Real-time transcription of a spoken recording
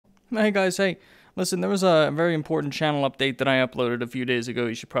Hey guys, hey. Listen, there was a very important channel update that I uploaded a few days ago.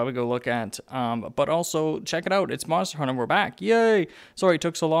 You should probably go look at. But also, check it out. It's Monster Hunter. We're back. Yay! Sorry it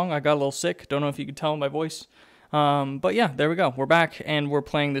took so long. I got a little sick. Don't know if you could tell in my voice. But yeah, there we go. We're back, and we're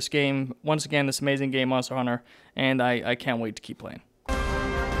playing this game. Once again, this amazing game, Monster Hunter. And I can't wait to keep playing.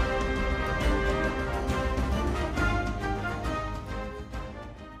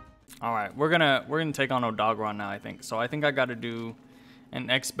 Alright, we're gonna take on Odogron now, I think. So I think I gotta do an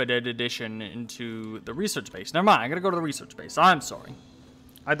expedited edition into the research base. Never mind, I gotta go to the research base. I'm sorry.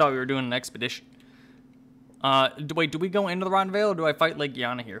 I thought we were doing an expedition. Wait, do we go into the Rotten Vale or do I fight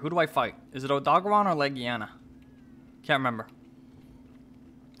Legiana here? Who do I fight? Is it Odogron or Legiana? Can't remember.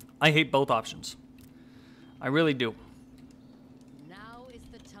 I hate both options. I really do. Now is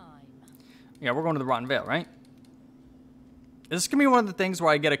the time. Yeah, we're going to the Rotten Vale, right? Is this gonna be one of the things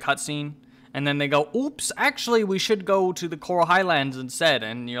where I get a cutscene and then they go, oops, actually we should go to the Coral Highlands instead,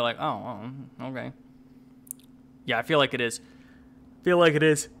 and you're like, oh, okay. Yeah, I feel like it is.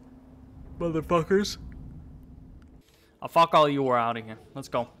 Motherfuckers. I'll fuck all you, we're out of here. Let's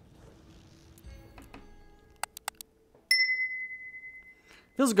go.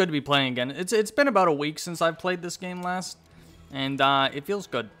 Feels good to be playing again. It's been about a week since I've played this game last, and it feels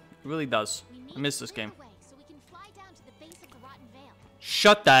good. It really does. I miss this game.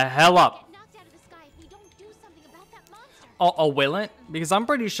 Shut the hell up. Oh, will it? Because I'm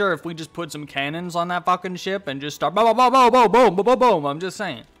pretty sure if we just put some cannons on that fucking ship and just start boom, boom, boom, boom, boom, boom, boom, boom, I'm just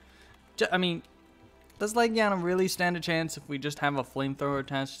saying. I mean, does Legiana really stand a chance if we just have a flamethrower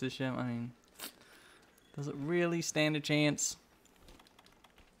attached to the ship? I mean, does it really stand a chance?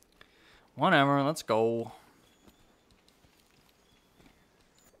 Whatever, let's go.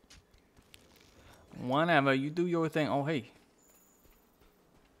 Whatever, you do your thing. Oh, hey.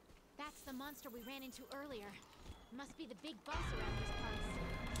 That's the monster we ran into earlier. Must be the big boss around these parts.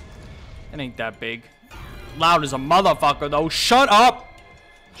 It ain't that big. Loud as a motherfucker, though. Shut up!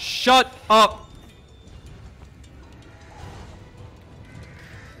 Shut up!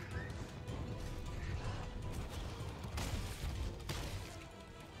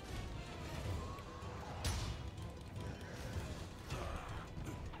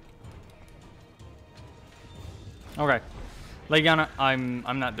 Okay. Legiana,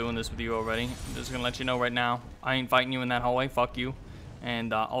 I'm not doing this with you already. I'm just gonna let you know right now. I ain't fighting you in that hallway. Fuck you.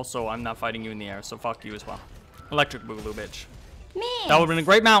 And also, I'm not fighting you in the air, so fuck you as well. Electric Boogaloo, bitch. Man. That would've been a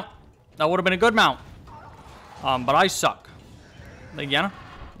great mount. That would've been a good mount. But I suck. Legiana?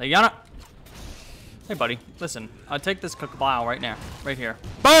 Legiana? Hey, buddy. Listen. I'll take this kablow right now. Right here.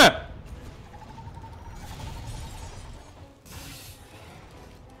 BAM!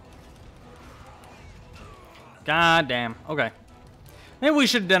 God damn. Okay. Maybe we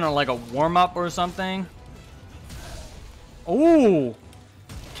should have done like a warm-up or something. Ooh.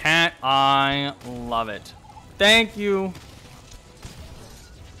 Can't I love it. Thank you.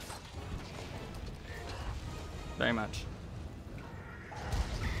 Very much.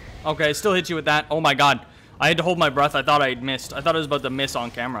 Okay, I still hit you with that. Oh my god. I had to hold my breath. I thought I had missed. I thought I was about to miss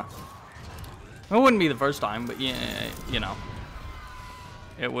on camera. It wouldn't be the first time, but yeah, you know.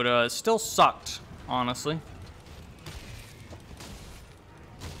 It would have still sucked, honestly.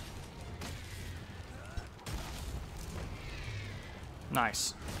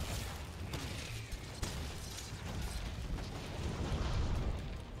 Nice.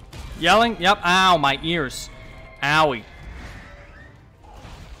 Yelling? Yep. Ow, my ears. Owie.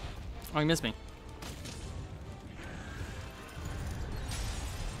 Oh, he missed me.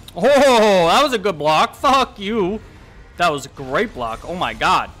 Oh, that was a good block. Fuck you. That was a great block. Oh my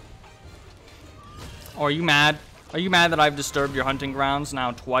god. Oh, are you mad? Are you mad that I've disturbed your hunting grounds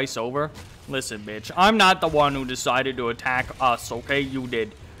now twice over? Listen, bitch, I'm not the one who decided to attack us, okay? You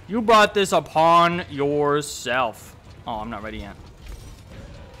did. You brought this upon yourself. Oh, I'm not ready yet.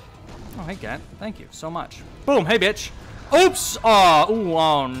 Oh, hey, cat. Thank you so much. Boom. Hey, bitch. Oops. Oh, ooh,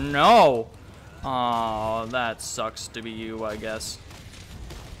 oh, no. Oh, that sucks to be you, I guess.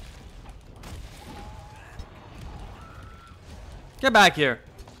 Get back here.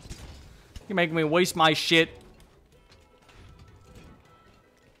 You're making me waste my shit.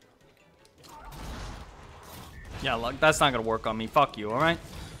 Yeah, look, that's not gonna work on me. Fuck you, alright?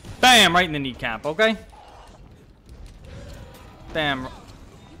 Bam! Right in the kneecap, okay? Damn.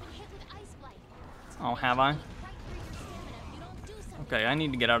 Oh, have I? Okay, I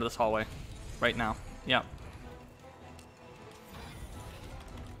need to get out of this hallway. Right now. Yep.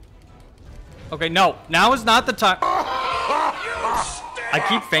 Okay, no. Now is not the time. I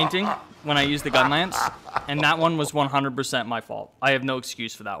keep fainting when I use the gun lance, and that one was 100% my fault. I have no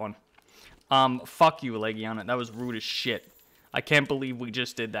excuse for that one. Fuck you, Legiana. That was rude as shit. I can't believe we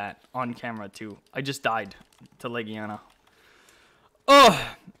just did that on camera, too. I just died to Legiana.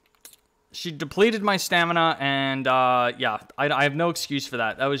 Oh! She depleted my stamina, and, yeah. I have no excuse for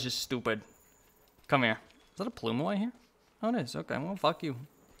that. That was just stupid. Come here. Is that a Plumoy here? Oh, it is. Okay, well, fuck you.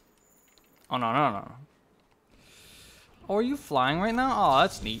 Oh, no, no, no, no. Oh, are you flying right now? Oh,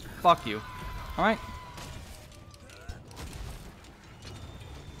 that's neat. Fuck you. Alright.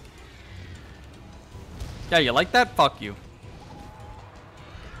 Yeah, you like that? Fuck you.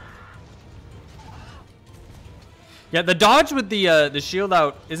 Yeah, the dodge with the shield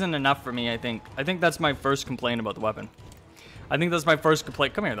out isn't enough for me, I think. I think that's my first complaint about the weapon. I think that's my first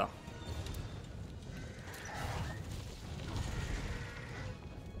complaint. Come here, though.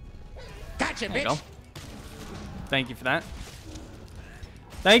 Gotcha, There you bitch. go. Thank you for that.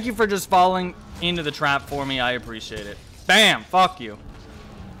 Thank you for just falling into the trap for me. I appreciate it. Bam! Fuck you.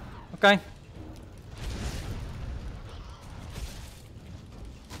 Okay.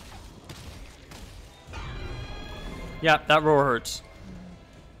 Yeah, that roar hurts.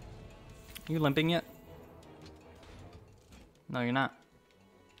 Are you limping yet? No, you're not.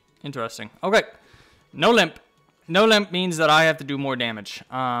 Interesting. Okay. No limp. No limp means that I have to do more damage.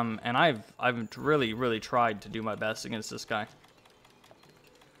 And I've really tried to do my best against this guy.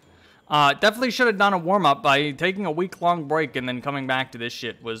 Definitely should have done a warm-up by taking a week-long break and then coming back to this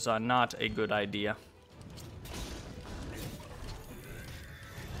shit was not a good idea.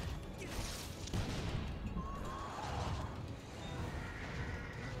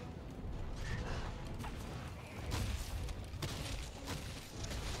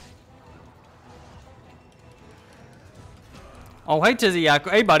 Oh, hey, Tizzy Yakko.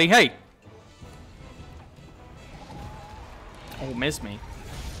 Hey, buddy, hey. Oh, miss me.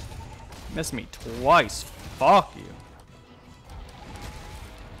 Miss me twice. Fuck you.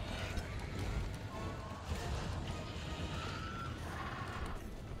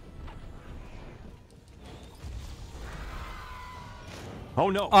 Oh,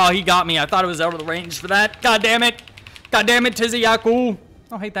 no. Oh, he got me. I thought it was out of the range for that. God damn it. God damn it, Tizzy Yakko.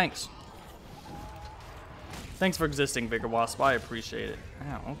 Oh, hey, thanks. Thanks for existing, Bigger Wasp. I appreciate it.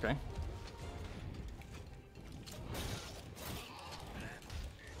 Oh, okay.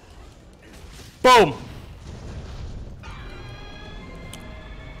 Boom!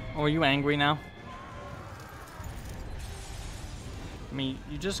 Oh, are you angry now? I mean,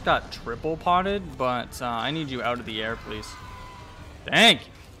 you just got triple potted, but I need you out of the air, please. Thank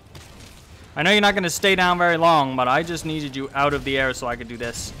you. I know you're not going to stay down very long, but I just needed you out of the air so I could do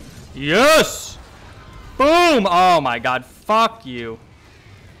this. Yes! Boom! Oh my god, fuck you.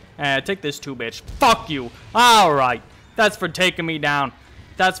 Take this too, bitch. Fuck you. Alright. That's for taking me down.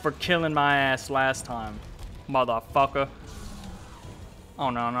 That's for killing my ass last time. Motherfucker. Oh,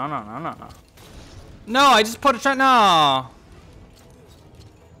 no, no, no, no, no, no. No, I just put a shot. No.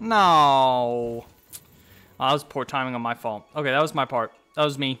 No. Oh, that was poor timing on my fault. Okay, that was my part. That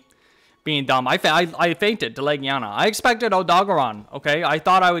was me being dumb. I fainted to Legiana. I expected Odogaron, okay? I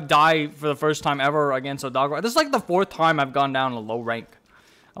thought I would die for the first time ever against Odogaron. This is like the 4th time I've gone down to low rank,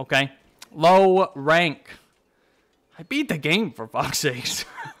 okay? Low rank. I beat the game, for fuck's sakes.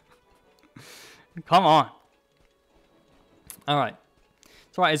 Come on. Alright.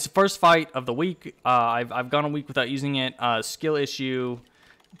 So it's the first fight of the week. I've gone a week without using it. Skill issue.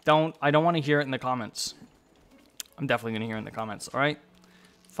 I don't want to hear it in the comments. I'm definitely going to hear it in the comments, alright?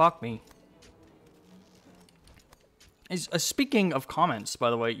 Fuck me. Speaking of comments, by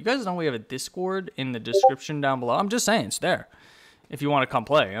the way, you guys know we have a Discord in the description down below. I'm just saying, it's there. If you want to come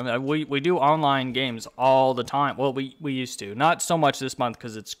play. I mean, we do online games all the time. Well, we used to. Not so much this month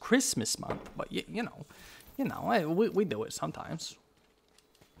because it's Christmas month. But, you know, we do it sometimes.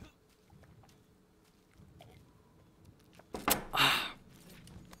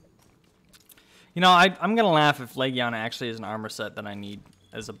 You know, I'm going to laugh if Legiana actually has an armor set that I need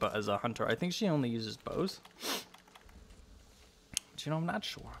as a hunter. I think she only uses bows. But, you know, I'm not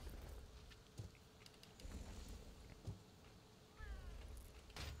sure.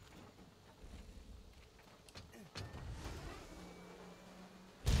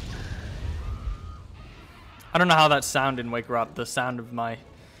 I don't know how that sounded in Wake Her Up. The sound of my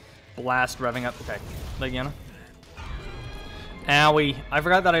blast revving up. Okay, Legiana. Owie. I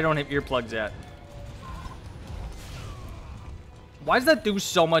forgot that I don't have earplugs yet. Why does that do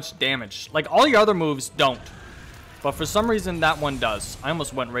so much damage? Like, all your other moves don't. But for some reason, that one does. I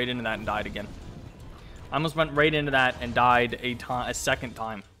almost went right into that and died again. I almost went right into that and died a second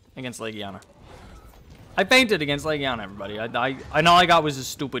time against Legiana. I fainted against Legiana, everybody. I know all I got was a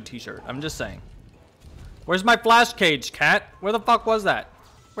stupid t-shirt. I'm just saying. Where's my flash cage, cat? Where the fuck was that?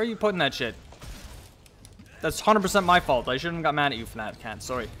 Where are you putting that shit? That's 100% my fault. I shouldn't have got mad at you for that, cat.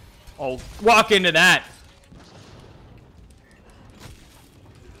 Sorry. Oh, walk into that.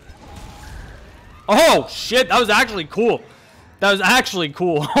 Oh, shit. That was actually cool. That was actually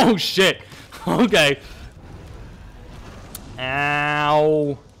cool. Oh, shit. Okay.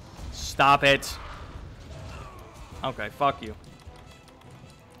 Ow. Stop it. Okay, fuck you.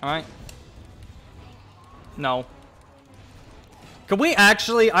 Alright. No. Can we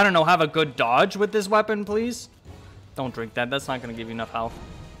actually, I don't know, have a good dodge with this weapon, please? Don't drink that. That's not going to give you enough health.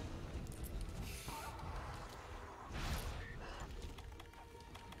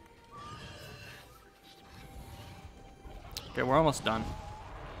 Okay, we're almost done.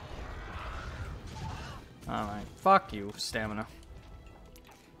 Alright. Fuck you, stamina.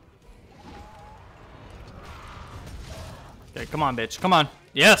 Okay, come on, bitch. Come on.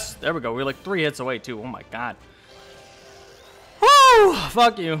 Yes! There we go. We're like 3 hits away, too. Oh my god. Woo!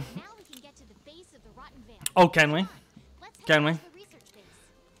 Fuck you. Now we can get to the base of the rotten veil. Oh, can we? Let's head Can we? to the research base.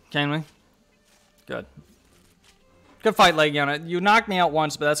 Can we? Good. Good fight, Legiana. You knocked me out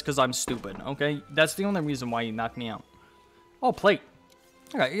once, but that's because I'm stupid, okay? That's the only reason why you knocked me out. Oh, plate.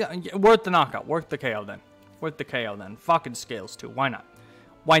 Okay, yeah, worth the knockout. Worth the KO then. Worth the KO then. Fucking scales, too. Why not?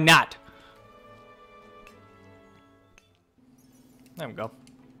 Why not? There we go.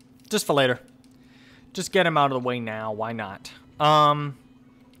 Just for later. Just get him out of the way now. Why not?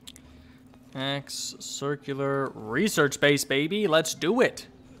 X circular research base, baby. Let's do it.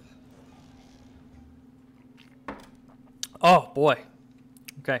 Oh, boy.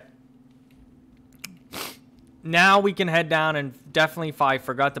 Okay. Now we can head down and definitely, if I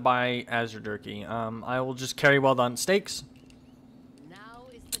forgot to buy Azure Jerky, I will just carry well done steaks. Now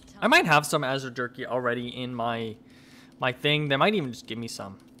is the time. I might have some Azure Jerky already in my thing. They might even just give me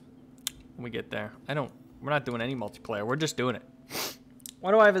some when we get there. We're not doing any multiplayer. We're just doing it. Why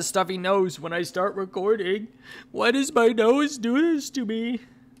do I have a stuffy nose when I start recording? Why does my nose do this to me?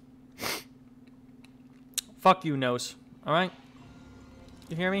 Fuck you, nose. Alright?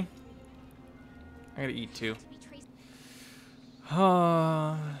 You hear me? I gotta eat too. What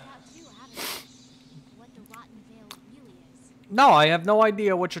the rotten veil really is. No, I have no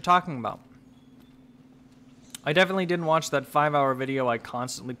idea what you're talking about. I definitely didn't watch that 5-hour video I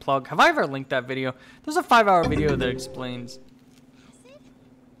constantly plug. Have I ever linked that video? There's a 5-hour video that explains... Acid?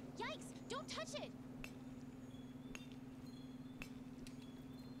 Yikes! Don't touch it.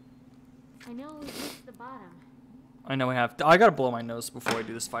 I know we reached the bottom. I know we have to. I gotta blow my nose before I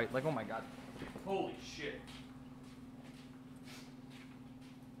do this fight. Like, oh my god. Holy shit.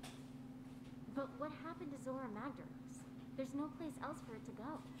 But what happened to Zora Magdaros? There's no place else for it to go.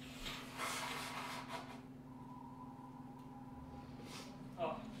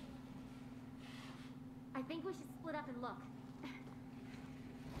 Oh. I think we should split up and look.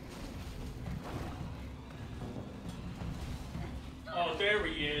 Oh, there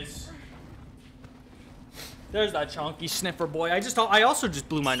he is. There's that chunky sniffer boy. I also just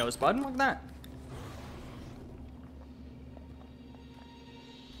blew my nose, bud. Look at that.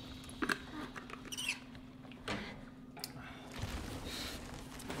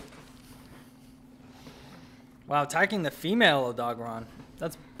 Wow, attacking the female Odogron.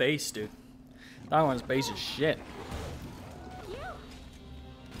 That's base, dude. That one's base as shit.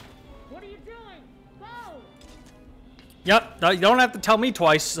 What are you doing? Go! Yep, you don't have to tell me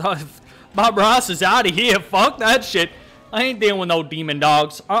twice. Bob Ross is out of here. Fuck that shit. I ain't dealing with no demon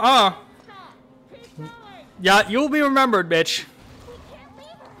dogs. Stop! Keep going! Yeah, you'll be remembered, bitch. We can't leave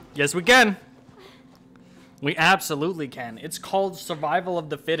her. Yes, we can. We absolutely can. It's called survival of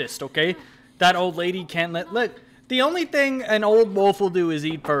the fittest, okay? That old lady can't let... Look, the only thing an old wolf will do is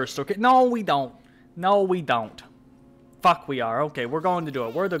eat first, okay? No, we don't. No, we don't. Fuck, we are. Okay, we're going to do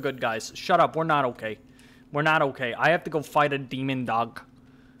it. We're the good guys. Shut up. We're not okay. We're not okay. I have to go fight a demon dog.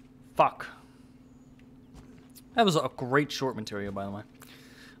 Fuck. That was a great short material, by the way.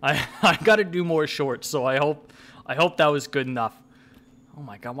 I gotta do more shorts, so I hope that was good enough. Oh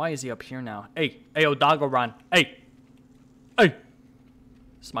my god, why is he up here now? Hey, Odogoron. Hey! Hey!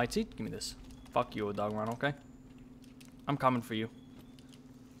 Smite seat? Give me this. Fuck you, Odogoron, okay? I'm coming for you.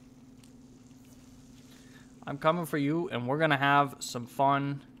 I'm coming for you, and we're gonna have some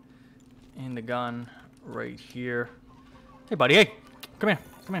fun in the gun right here. Hey, buddy, hey! Come here.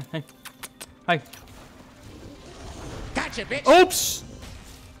 Come here, hey. Hi. Gotcha, bitch. Oops!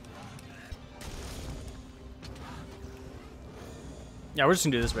 Yeah, we're just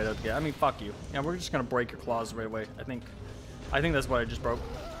gonna do this right out together. I mean, fuck you. Yeah, we're just gonna break your claws right away. I think that's what I just broke.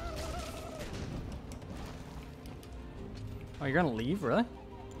 Oh, you're gonna leave? Really?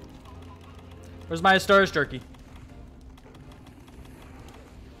 Where's my Astar's jerky?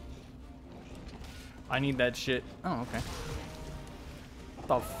 I need that shit. Oh, okay. What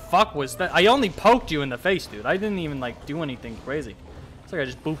the fuck was that? I only poked you in the face, dude. I didn't even, like, do anything crazy. It's like I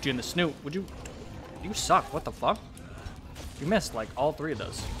just booped you in the snoot. Would you... You suck. What the fuck? You missed, like, all three of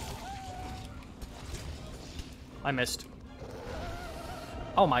those. I missed.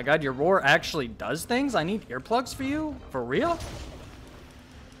 Oh my god, your roar actually does things? I need earplugs for you? For real?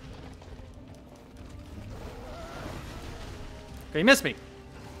 Okay, you missed me.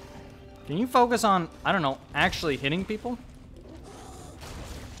 Can you focus on, I don't know, actually hitting people?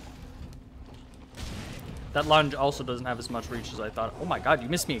 That lunge also doesn't have as much reach as I thought. Oh my god, you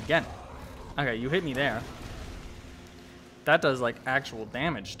missed me again. Okay, you hit me there. That does, like, actual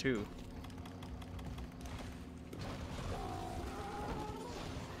damage, too.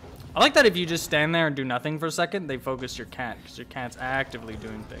 I like that if you just stand there and do nothing for a second, they focus your cat, because your cat's actively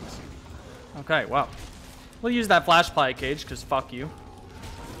doing things. Okay, well. We'll use that flashlight cage, because fuck you.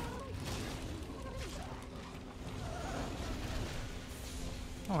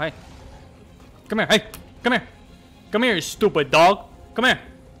 Oh, hey. Come here, hey. Come here. Come here, you stupid dog. Come here.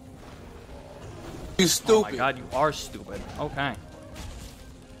 You stupid. Oh my god, you are stupid. Okay.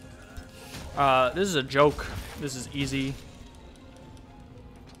 This is a joke. This is easy.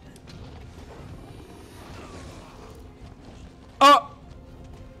 Oh!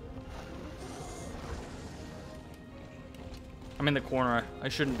 I'm in the corner. I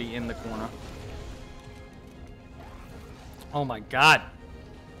shouldn't be in the corner. Oh my god.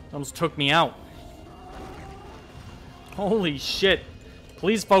 Almost took me out. Holy shit.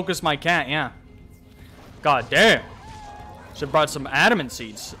 Please focus my cat, yeah. God damn. Should've brought some adamant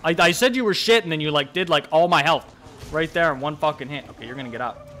seeds. I said you were shit and then you like did like all my health. Right there in one fucking hit. Okay, you're gonna get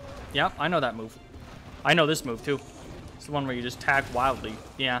up. Yeah, I know that move. I know this move too. It's the one where you just tag wildly.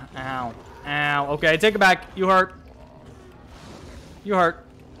 Yeah, ow. Ow. Okay, I take it back. You hurt. You hurt.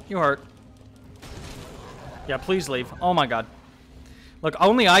 You hurt. Yeah, please leave. Oh my god. Look,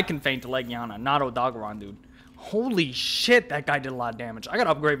 only I can feint to Legiana, not Odogaron, dude. Holy shit, that guy did a lot of damage. I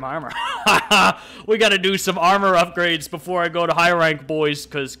gotta upgrade my armor. We gotta do some armor upgrades before I go to high rank, boys,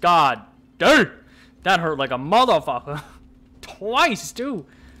 because god damn, that hurt like a motherfucker. Twice, too.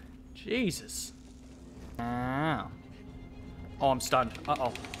 Jesus. Ow. Oh, I'm stunned.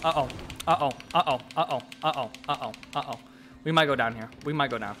 Uh-oh. Uh-oh. Uh-oh. Uh-oh. Uh-oh. Uh-oh. Uh-oh. Uh-oh. We might go down here. We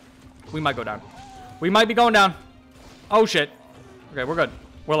might go down. We might go down. We might be going down. Oh, shit. Okay, we're good.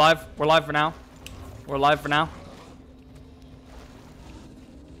 We're live. We're live for now. We're live for now.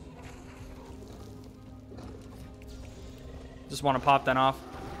 Just want to pop that off.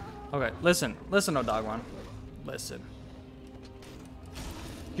 Okay, listen. Listen, Odogaron. Listen.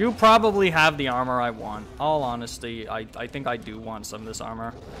 You probably have the armor I want. All honesty, I think I do want some of this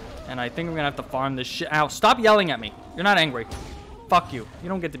armor. And I think I'm gonna have to farm this shit. Ow, stop yelling at me. You're not angry. Fuck you. You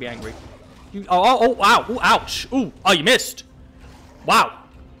don't get to be angry. You, oh, wow. Ooh, ouch. Ooh, oh, you missed. Wow.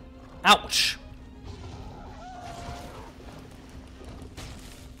 Ouch.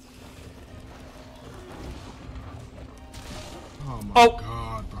 Oh my Oh.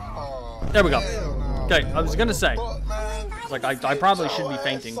 god, bro. There we go. Okay, I was gonna say. Like, I probably should be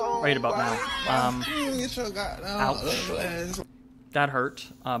fainting right about now. Ouch. That hurt.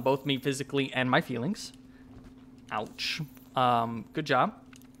 Both me physically and my feelings. Ouch. Good job.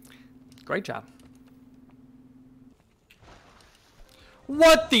 Great job.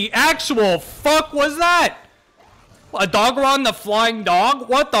 What the actual fuck was that? A Odogaron the flying dog?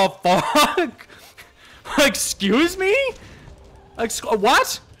 What the fuck? Excuse me?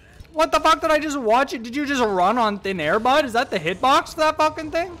 What? What the fuck did I just watch it? Did you just run on thin air, bud? Is that the hitbox for that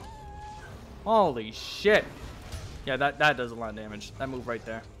fucking thing? Holy shit. Yeah, that does a lot of damage. That move right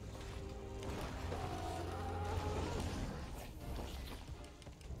there.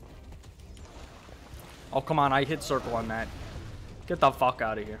 Oh, come on. I hit circle on that. Get the fuck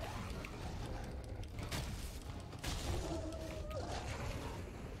out of here.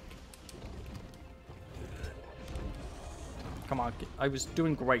 Come on. I was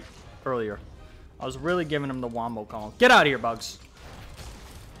doing great earlier. I was really giving him the wombo call. Get out of here, Bugs.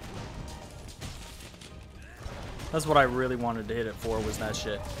 That's what I really wanted to hit it for, was that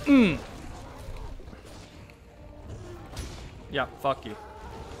shit. Yeah, fuck you.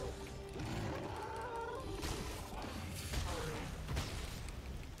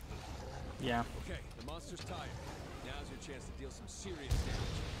 Yeah. Okay, the monster's tired. Now's your chance to deal some serious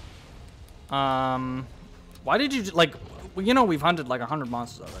damage. Why did you, like, well, you know we've hunted like 100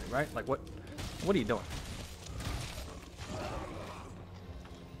 monsters already, right? Like, what are you doing?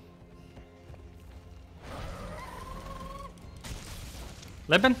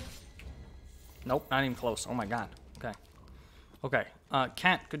 Lippin? Nope, not even close. Oh my god. Okay. Okay.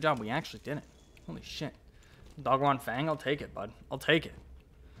 Cat, good job. We actually did it. Holy shit. Dogron Fang, I'll take it, bud. I'll take it.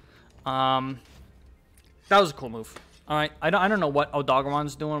 That was a cool move. Alright, I don't know what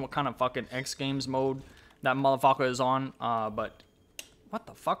Dogron's doing, what kind of fucking X Games mode that motherfucker is on, but what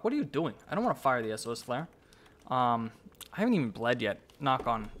the fuck? What are you doing? I don't want to fire the SOS Flare. I haven't even bled yet. Knock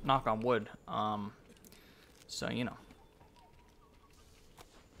on wood. So, you know.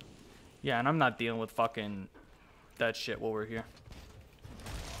 Yeah, and I'm not dealing with fucking that shit while we're here.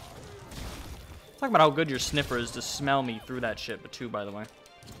 Talk about how good your sniffer is to smell me through that shit, but too, by the way.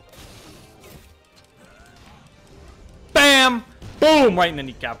 Bam! Boom! Right in the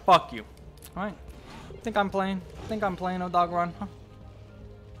kneecap. Fuck you. Alright. Think I'm playing? Think I'm playing, Dogron? Huh?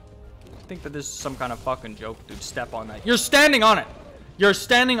 Think that this is some kind of fucking joke, dude. Step on that. You're standing on it! You're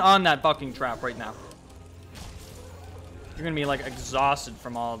standing on that fucking trap right now. You're gonna be, like, exhausted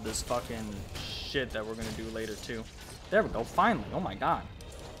from all of this fucking shit that we're gonna do later, too. There we go. Finally. Oh, my God.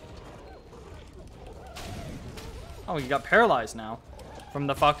 Oh, you got paralyzed now from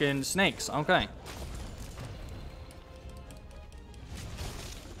the fucking snakes. Okay.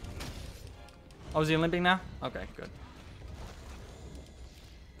 Oh, is he limping now? Okay, good.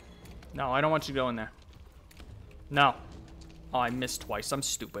 No, I don't want you to go in there. No. Oh, I missed twice. I'm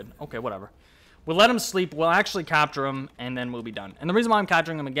stupid. Okay, whatever. We'll let him sleep. We'll actually capture him, and then we'll be done. And the reason why I'm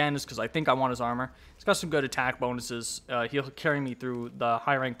capturing him again is because I think I want his armor. He's got some good attack bonuses. He'll carry me through the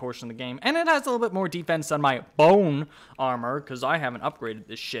high-rank portion of the game. And it has a little bit more defense than my bone armor, because I haven't upgraded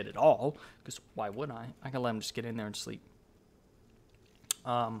this shit at all. Because why would I? I can let him just get in there and sleep.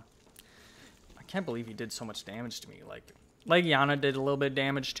 I can't believe he did so much damage to me. Like, Legiana did a little bit of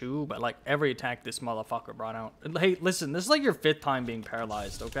damage too, but like every attack this motherfucker brought out. Hey, listen, this is like your 5th time being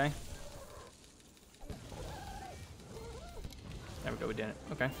paralyzed, okay? There we go, we did it.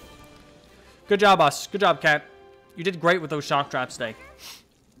 Okay. Good job, us. Good job, Cat. You did great with those shock traps today.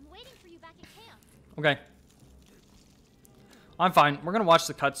 I'm waiting for you back at camp. Okay. I'm fine. We're gonna watch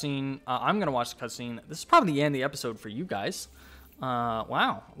the cutscene. I'm gonna watch the cutscene. This is probably the end of the episode for you guys.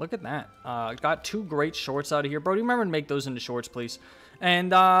 Wow, look at that. Got 2 great shorts out of here. Bro, do you remember to make those into shorts, please?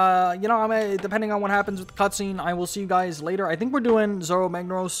 And, you know, depending on what happens with the cutscene, I will see you guys later. I think we're doing Zoro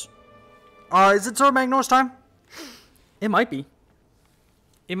Magnos. Is it Zoro Magnos time? It might be.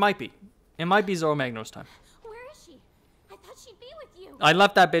 It might be. It might be Zoro Magnos time. Where is she? I thought she'd be with you. I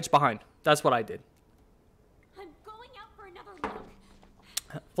left that bitch behind. That's what I did. I'm going out for another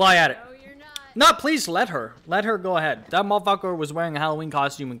look. Fly at it. No, you're not. No, please let her. Let her go ahead. That motherfucker was wearing a Halloween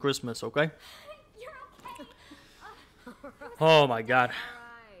costume in Christmas, okay? You're okay. Oh my God.